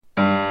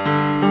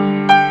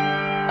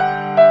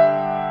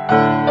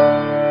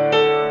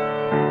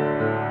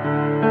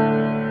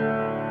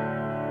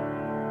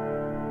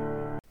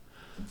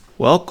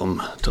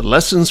Welcome to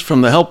Lessons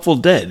from the Helpful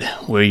Dead,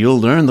 where you'll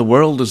learn the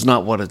world is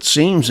not what it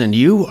seems and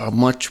you are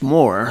much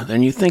more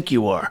than you think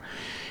you are.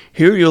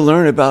 Here you'll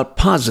learn about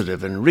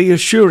positive and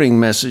reassuring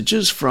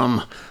messages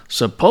from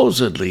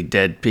supposedly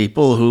dead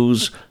people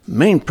whose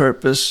main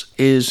purpose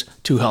is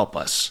to help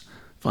us.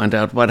 Find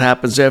out what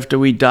happens after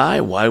we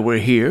die, why we're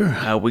here,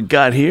 how we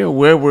got here,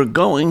 where we're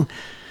going,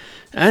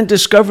 and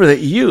discover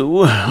that you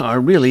are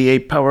really a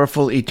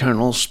powerful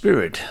eternal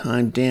spirit.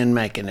 I'm Dan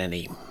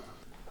McEnany.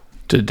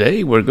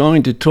 Today we're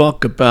going to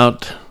talk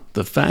about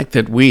the fact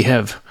that we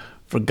have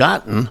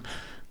forgotten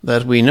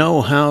that we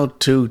know how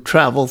to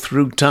travel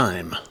through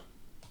time.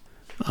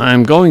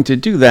 I'm going to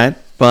do that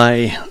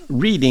by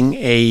reading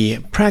a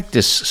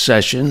practice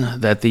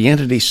session that the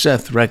entity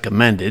Seth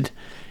recommended,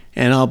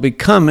 and I'll be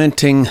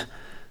commenting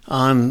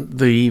on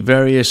the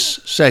various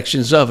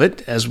sections of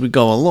it as we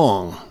go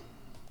along.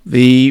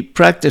 The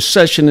practice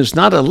session is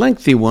not a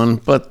lengthy one,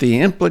 but the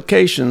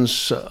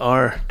implications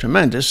are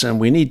tremendous and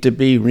we need to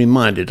be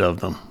reminded of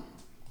them.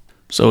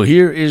 So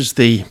here is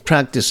the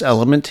practice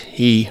element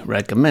he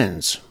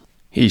recommends.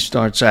 He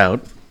starts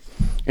out,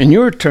 in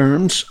your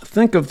terms,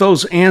 think of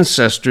those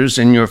ancestors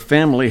in your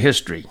family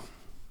history.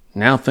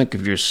 Now think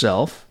of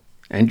yourself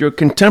and your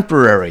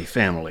contemporary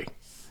family.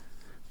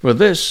 For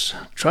this,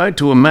 try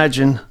to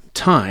imagine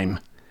time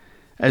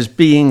as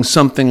being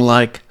something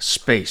like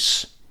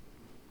space.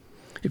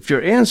 If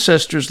your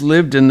ancestors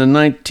lived in the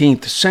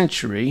 19th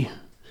century,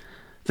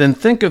 then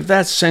think of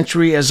that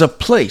century as a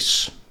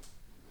place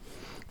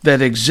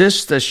that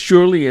exists as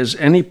surely as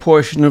any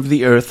portion of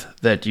the earth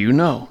that you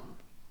know.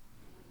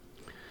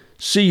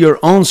 See your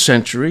own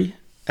century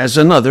as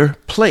another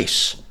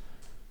place.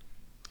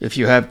 If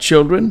you have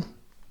children,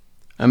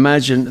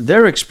 imagine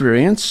their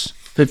experience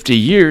 50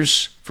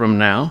 years from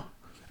now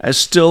as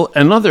still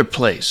another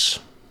place.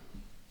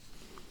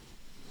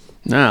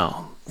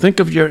 Now, think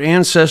of your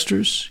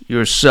ancestors,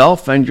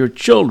 yourself, and your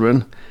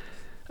children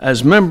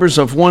as members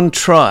of one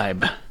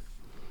tribe,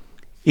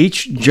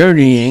 each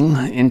journeying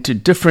into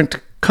different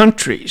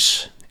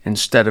countries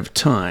instead of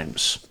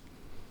times.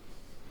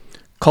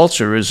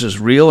 Culture is as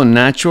real and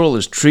natural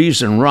as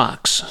trees and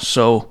rocks,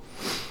 so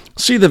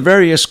see the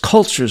various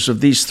cultures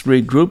of these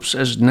three groups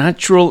as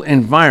natural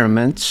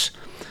environments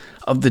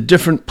of the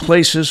different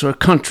places or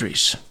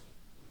countries.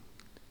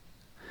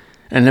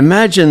 And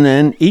imagine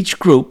then each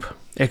group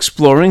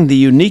exploring the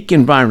unique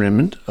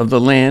environment of the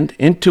land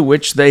into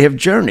which they have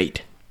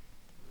journeyed.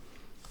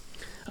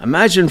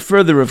 Imagine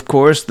further, of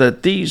course,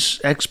 that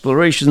these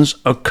explorations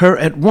occur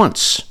at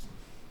once,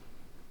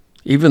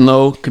 even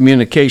though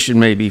communication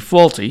may be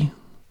faulty,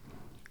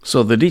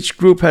 so that each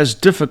group has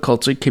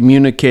difficulty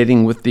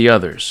communicating with the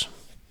others.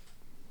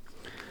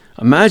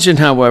 Imagine,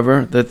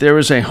 however, that there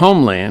is a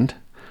homeland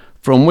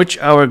from which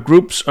our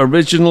groups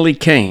originally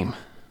came.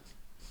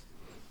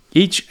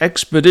 Each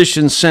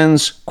expedition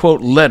sends, quote,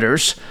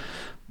 letters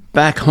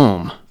back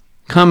home,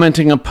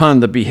 commenting upon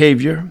the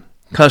behavior,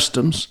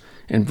 customs,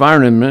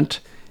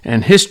 environment,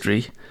 and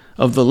history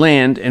of the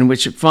land in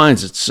which it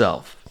finds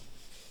itself.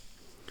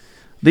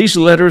 These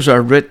letters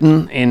are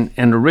written in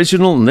an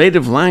original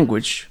native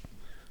language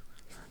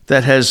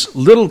that has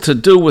little to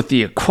do with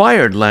the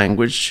acquired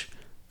language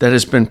that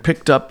has been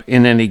picked up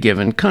in any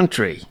given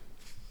country.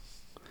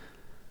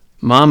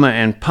 Mama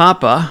and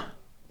Papa,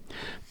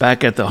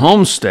 back at the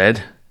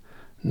homestead,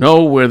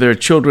 know where their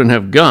children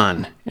have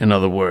gone, in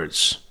other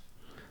words.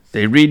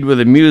 They read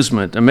with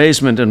amusement,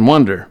 amazement, and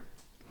wonder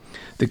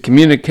the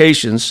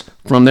communications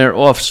from their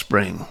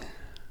offspring.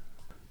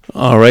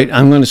 All right,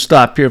 I'm going to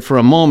stop here for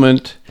a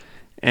moment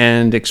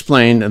and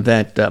explain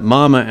that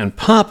Mama and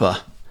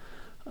Papa,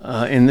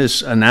 in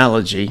this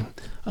analogy,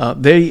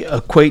 they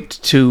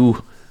equate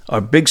to our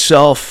big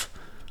self,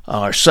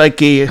 our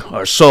psyche,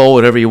 our soul,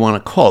 whatever you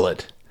want to call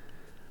it.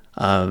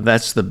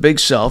 That's the big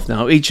self.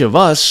 Now, each of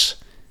us,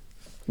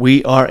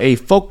 we are a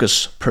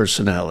focus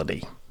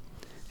personality,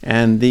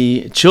 and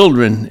the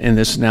children in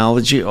this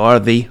analogy are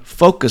the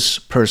focus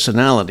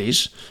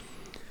personalities.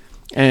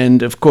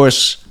 And of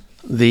course,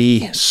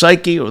 the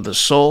psyche or the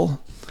soul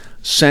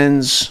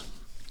sends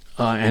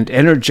and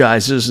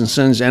energizes and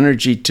sends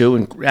energy to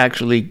and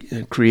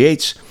actually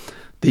creates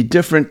the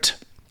different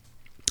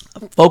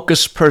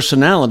focus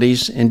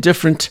personalities in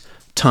different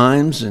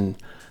times and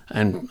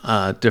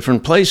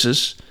different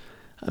places.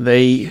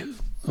 They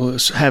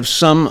have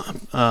some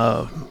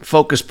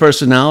focused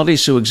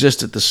personalities who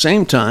exist at the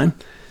same time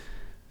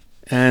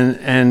and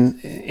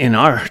in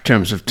our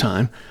terms of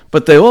time,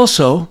 but they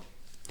also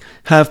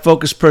have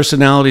focused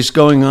personalities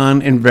going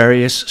on in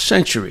various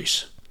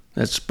centuries.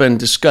 That's been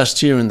discussed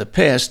here in the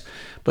past,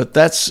 but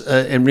that's,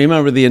 and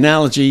remember the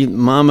analogy,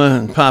 Mama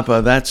and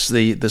Papa, that's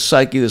the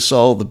psyche, the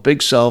soul, the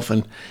big self,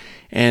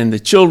 and the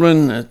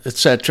children,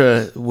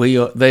 etc.,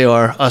 they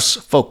are us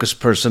focused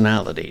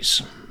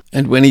personalities.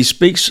 And when he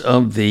speaks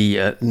of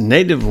the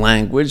native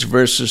language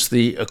versus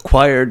the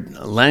acquired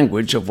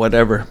language of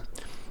whatever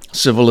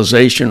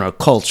civilization or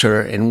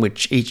culture in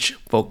which each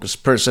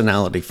focused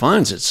personality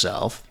finds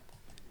itself,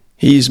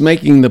 he's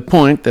making the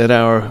point that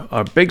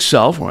our big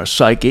self, or our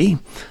psyche,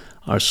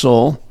 our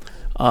soul,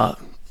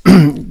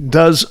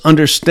 does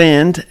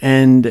understand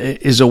and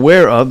is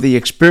aware of the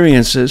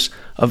experiences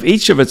of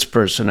each of its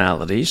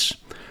personalities,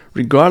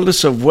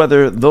 regardless of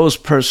whether those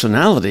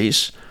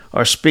personalities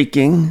are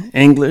speaking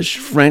English,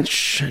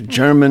 French,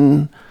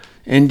 German,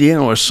 Indian,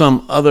 or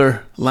some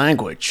other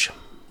language.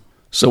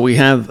 So we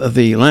have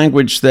the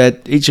language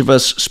that each of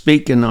us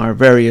speak in our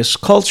various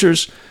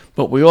cultures,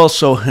 but we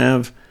also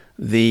have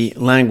the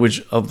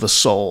language of the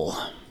soul.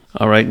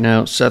 All right,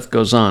 now Seth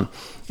goes on.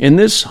 In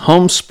this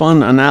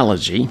homespun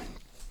analogy,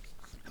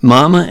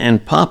 Mama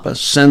and Papa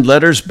send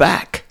letters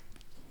back,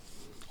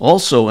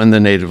 also in the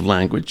native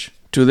language,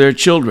 to their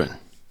children.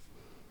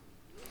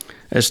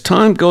 As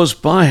time goes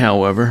by,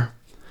 however,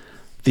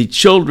 the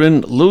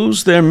children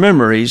lose their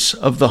memories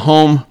of the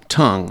home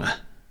tongue.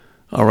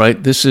 All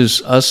right, this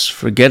is us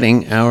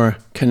forgetting our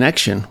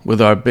connection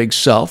with our big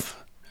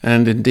self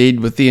and indeed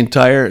with the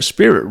entire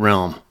spirit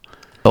realm.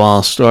 So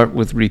I'll start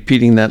with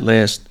repeating that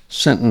last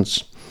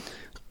sentence.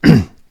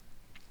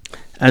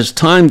 As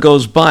time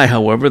goes by,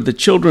 however, the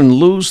children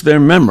lose their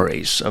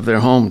memories of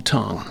their home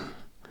tongue.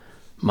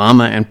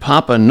 Mama and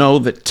Papa know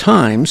that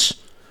times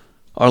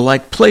are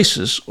like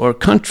places or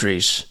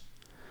countries,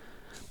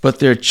 but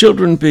their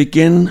children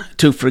begin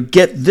to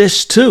forget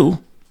this too,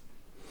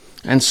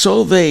 and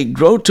so they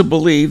grow to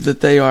believe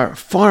that they are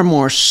far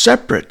more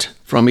separate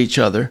from each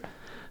other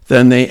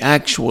than they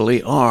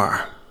actually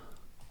are.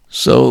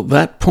 So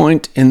that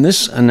point in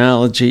this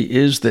analogy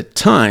is that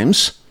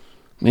times,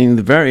 meaning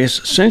the various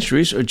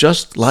centuries, are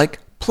just like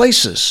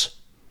places.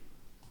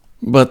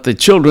 But the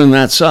children,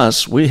 that's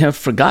us, we have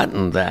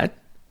forgotten that.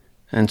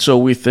 And so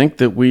we think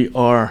that we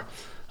are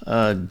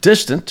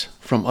distant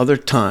from other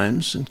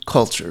times and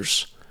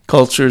cultures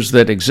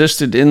that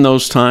existed in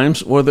those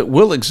times or that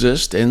will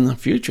exist in the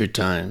future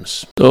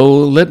times. So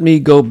let me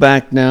go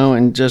back now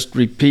and just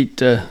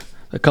repeat a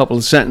couple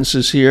of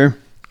sentences here.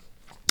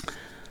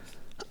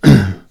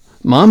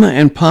 Mama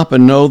and Papa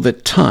know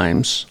that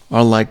times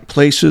are like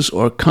places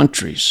or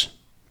countries,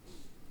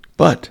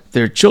 but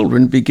their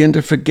children begin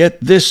to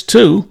forget this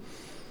too,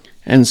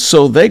 and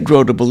so they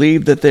grow to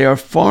believe that they are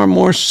far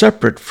more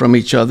separate from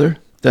each other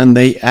than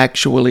they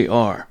actually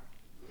are.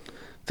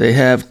 They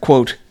have,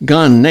 quote,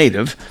 gone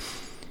native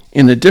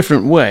in a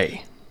different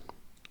way.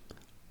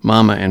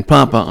 Mama and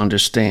Papa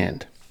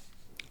understand.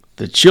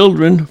 The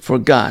children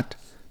forgot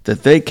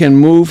that they can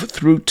move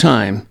through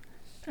time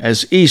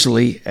as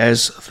easily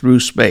as through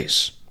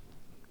space.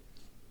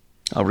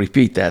 I'll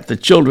repeat that. The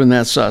children,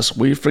 that's us,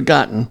 we've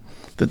forgotten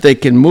that they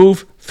can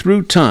move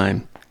through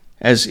time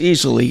as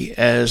easily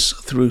as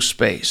through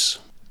space.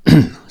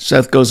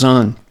 Seth goes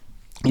on.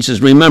 He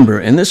says,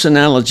 remember, in this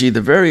analogy, the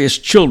various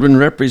children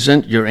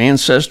represent your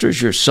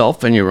ancestors,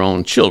 yourself, and your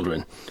own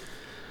children.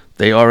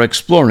 They are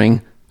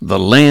exploring the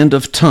land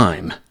of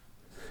time.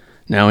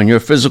 Now, in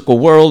your physical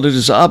world, it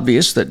is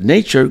obvious that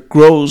nature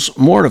grows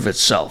more of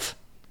itself.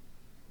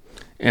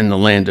 In the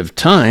land of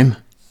time,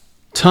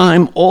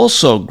 time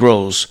also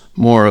grows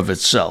more of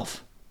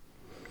itself.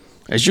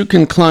 As you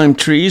can climb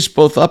trees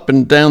both up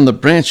and down the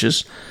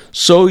branches,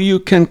 so you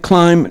can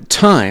climb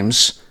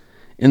times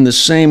in the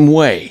same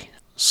way.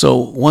 So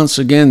once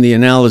again, the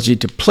analogy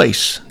to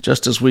place.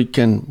 Just as we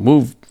can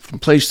move from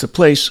place to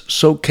place,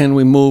 so can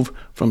we move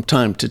from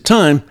time to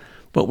time,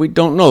 but we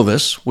don't know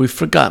this. We've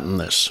forgotten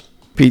this.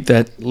 Repeat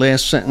that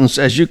last sentence.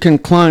 As you can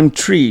climb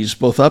trees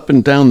both up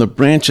and down the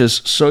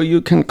branches, so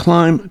you can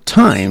climb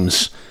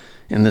times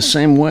in the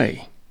same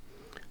way.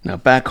 Now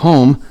back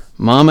home,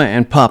 Mama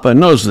and Papa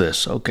knows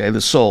this. Okay,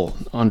 the soul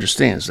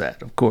understands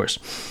that, of course.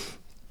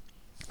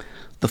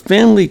 The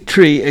family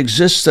tree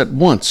exists at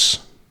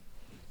once,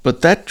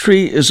 but that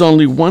tree is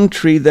only one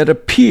tree that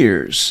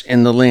appears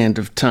in the land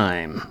of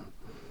time.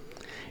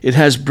 It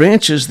has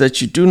branches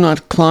that you do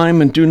not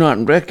climb and do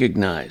not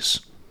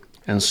recognize,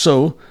 and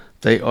so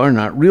they are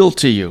not real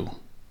to you.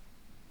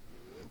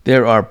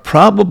 There are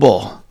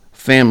probable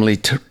family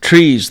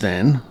trees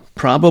then,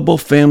 probable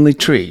family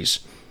trees.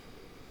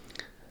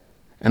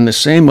 And the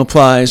same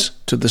applies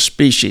to the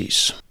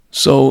species.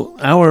 So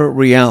our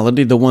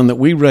reality, the one that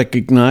we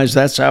recognize,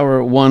 that's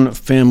our one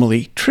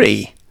family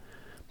tree.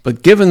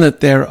 But given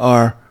that there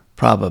are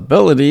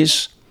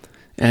probabilities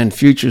and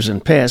futures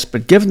and past,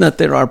 but given that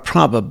there are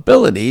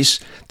probabilities,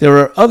 there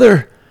are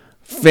other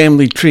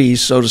family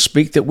trees, so to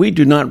speak, that we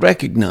do not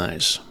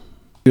recognize.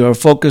 We are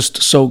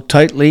focused so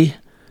tightly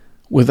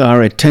with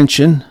our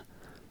attention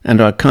and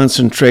our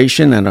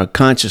concentration and our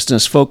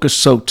consciousness, focused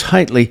so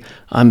tightly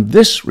on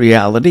this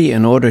reality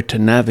in order to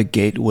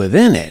navigate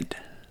within it,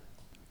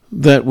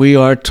 that we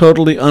are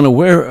totally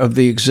unaware of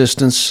the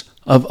existence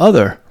of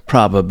other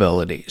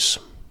probabilities.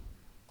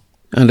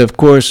 And of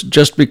course,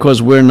 just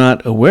because we're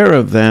not aware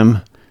of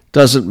them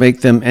doesn't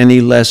make them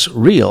any less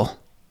real.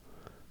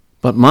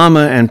 But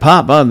Mama and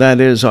Papa,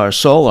 that is our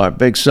soul, our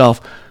big self,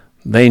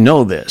 they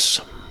know this.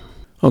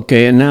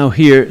 Okay, and now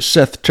here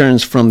Seth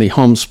turns from the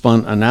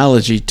homespun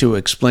analogy to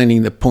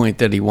explaining the point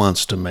that he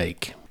wants to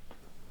make.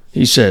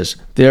 He says,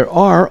 there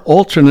are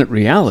alternate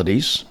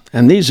realities,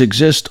 and these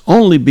exist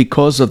only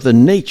because of the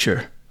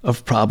nature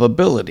of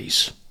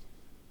probabilities.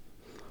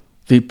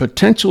 The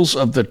potentials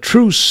of the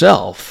true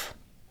self,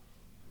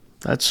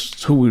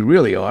 that's who we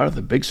really are,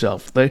 the big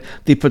self. The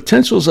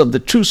potentials of the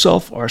true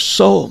self are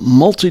so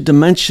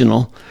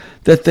multidimensional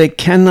that they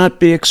cannot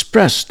be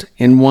expressed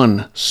in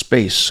one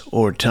space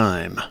or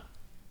time.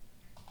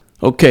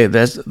 Okay,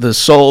 that's the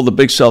soul, the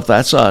big self,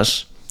 that's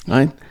us,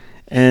 right?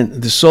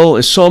 And the soul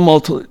is so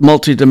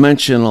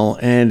multidimensional,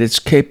 and its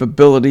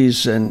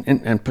capabilities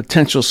and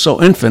potential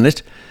so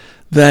infinite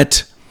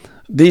that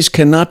these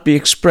cannot be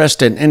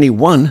expressed in any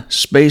one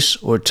space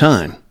or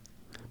time,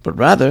 but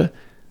rather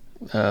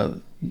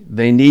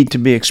they need to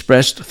be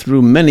expressed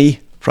through many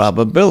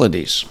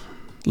probabilities.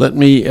 Let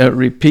me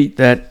repeat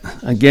that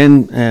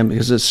again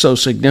because it's so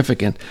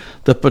significant.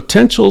 The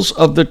potentials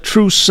of the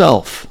true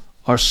self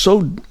are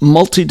so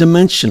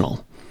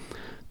multidimensional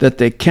that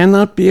they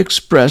cannot be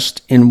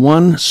expressed in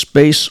one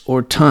space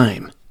or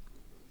time.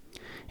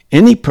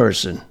 Any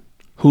person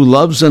who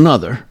loves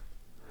another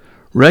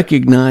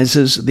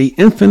recognizes the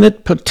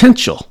infinite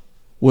potential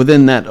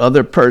within that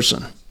other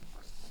person.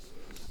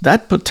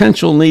 That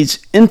potential needs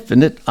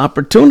infinite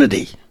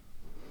opportunity.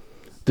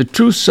 The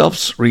true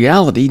self's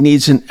reality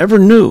needs an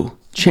ever-new,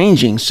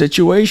 changing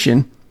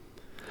situation,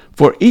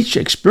 for each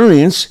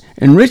experience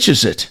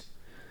enriches it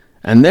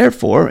and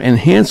therefore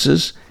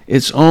enhances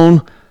its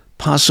own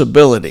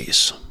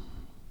possibilities.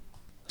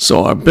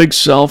 So our big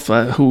self,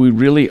 who we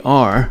really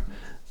are,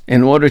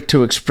 in order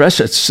to express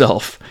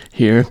itself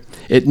here,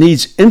 it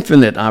needs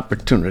infinite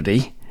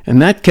opportunity,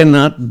 and that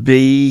cannot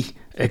be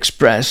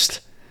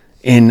expressed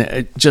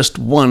in just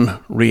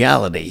one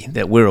reality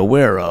that we're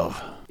aware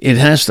of. It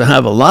has to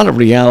have a lot of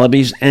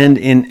realities and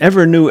in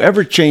ever-new,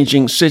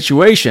 ever-changing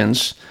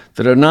situations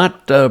that are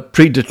not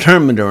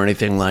predetermined or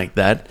anything like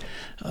that,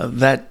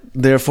 that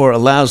therefore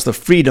allows the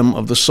freedom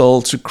of the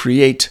soul to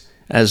create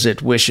as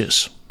it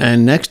wishes.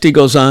 And next he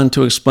goes on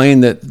to explain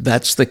that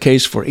that's the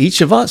case for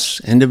each of us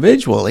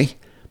individually,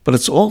 but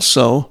it's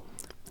also,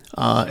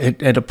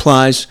 it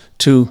applies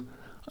to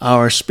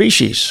our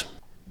species.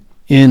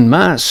 In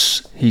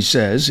mass, he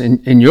says,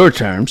 in your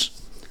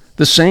terms,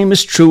 the same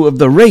is true of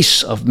the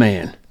race of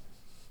man.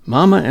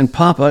 Mama and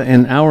Papa,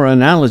 in our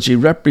analogy,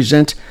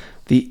 represent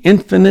the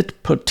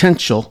infinite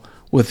potential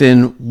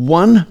within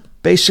one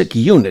basic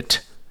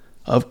unit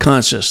of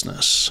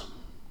consciousness.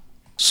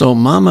 So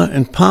Mama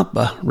and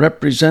Papa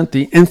represent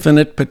the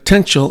infinite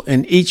potential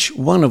in each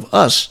one of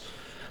us,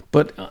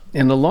 but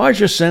in a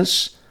larger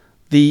sense,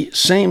 the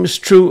same is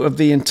true of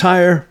the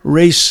entire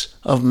race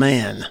of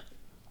man.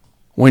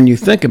 When you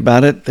think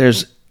about it,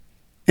 there's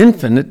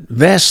infinite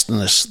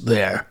vastness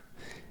there,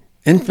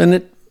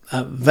 infinite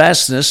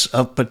vastness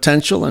of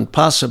potential and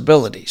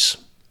possibilities.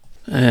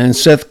 And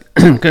Seth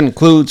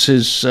concludes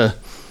his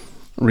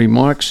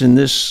remarks in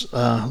this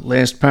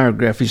last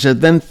paragraph. He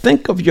said, "Then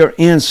think of your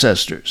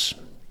ancestors,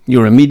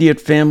 your immediate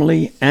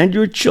family, and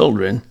your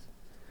children,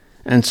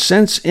 and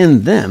sense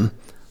in them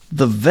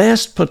the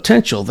vast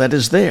potential that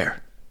is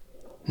there.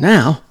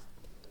 Now,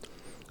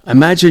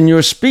 imagine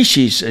your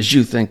species as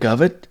you think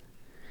of it,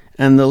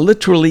 and the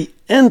literally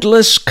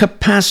endless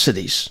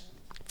capacities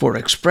for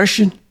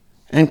expression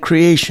and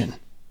creation,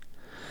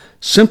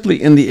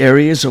 simply in the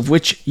areas of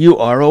which you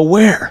are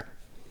aware.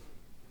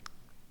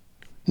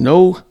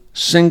 No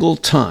single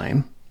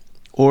time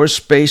or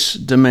space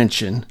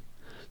dimension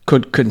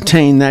could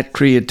contain that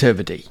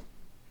creativity.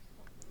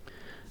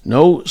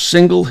 No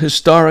single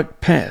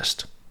historic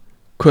past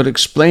could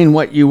explain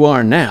what you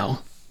are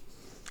now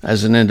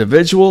as an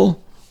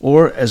individual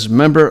or as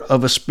member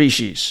of a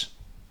species,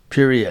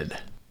 period."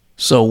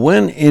 So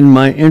when in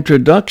my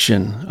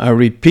introduction I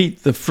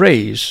repeat the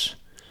phrase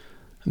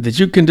that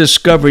you can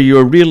discover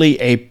you're really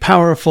a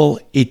powerful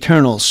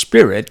eternal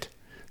spirit,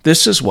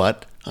 this is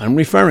what I'm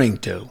referring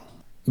to.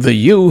 The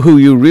you who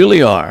you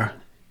really are,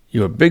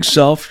 your big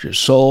self, your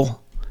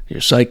soul,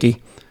 your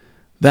psyche,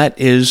 that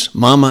is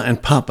Mama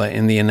and Papa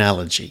in the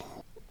analogy.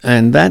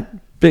 And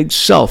that big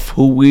self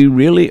who we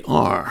really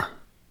are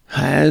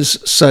has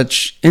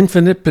such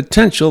infinite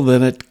potential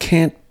that it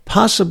can't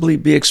possibly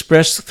be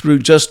expressed through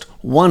just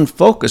one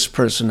focus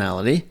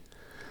personality,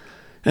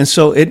 and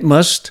so it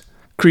must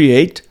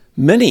create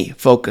many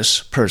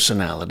focus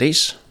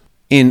personalities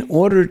in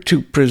order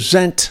to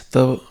present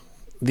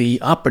the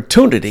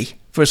opportunity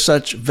for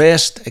such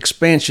vast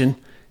expansion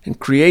and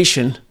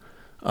creation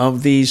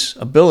of these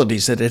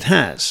abilities that it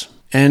has.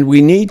 And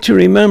we need to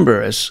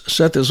remember, as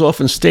Seth has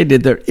often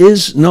stated, there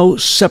is no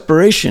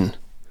separation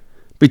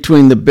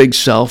between the big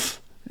self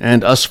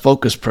and us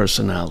focus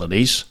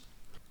personalities.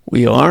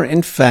 We are,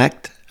 in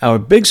fact, our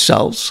big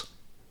selves,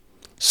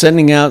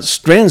 sending out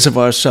strands of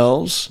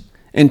ourselves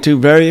into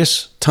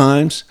various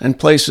times and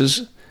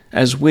places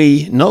as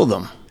we know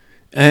them.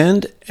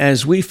 And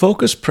as we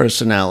focus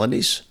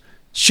personalities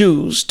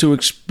choose to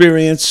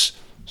experience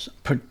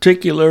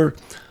particular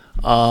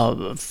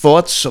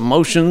thoughts,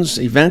 emotions,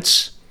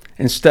 events,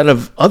 instead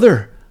of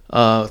other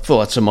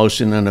thoughts,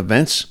 emotions, and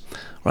events,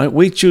 right?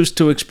 We choose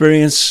to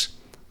experience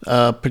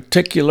a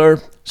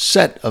particular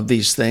set of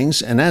these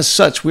things, and as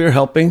such, we're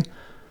helping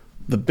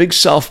the big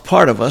self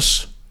part of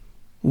us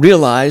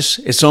realize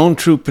its own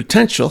true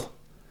potential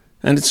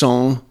and its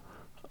own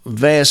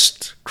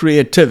vast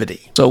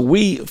creativity. So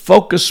we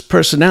focused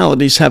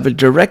personalities have a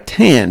direct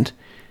hand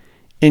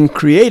in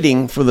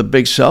creating for the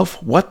big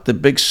self what the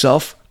big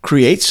self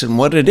creates and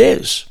what it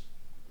is.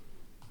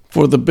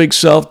 For the big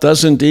self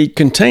does indeed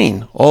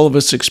contain all of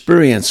its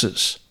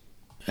experiences.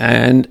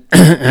 And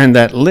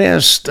that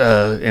last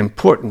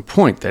important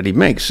point that he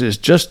makes is,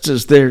 just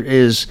as there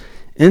is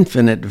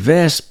infinite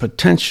vast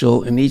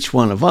potential in each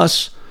one of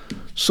us,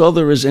 so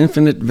there is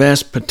infinite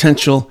vast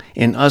potential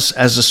in us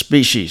as a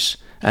species,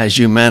 as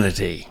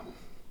humanity.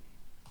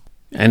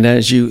 And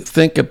as you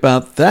think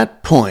about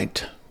that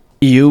point,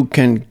 you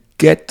can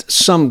get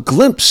some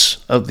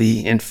glimpse of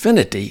the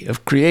infinity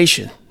of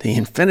creation, the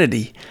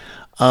infinity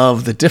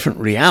of the different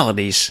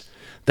realities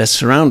that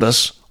surround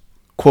us,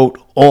 quote,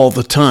 all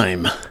the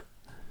time.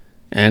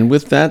 And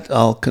with that,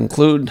 I'll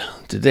conclude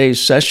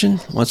today's session.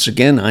 Once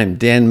again, I'm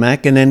Dan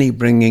McEnany,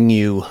 bringing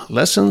you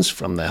Lessons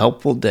from the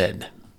Helpful Dead.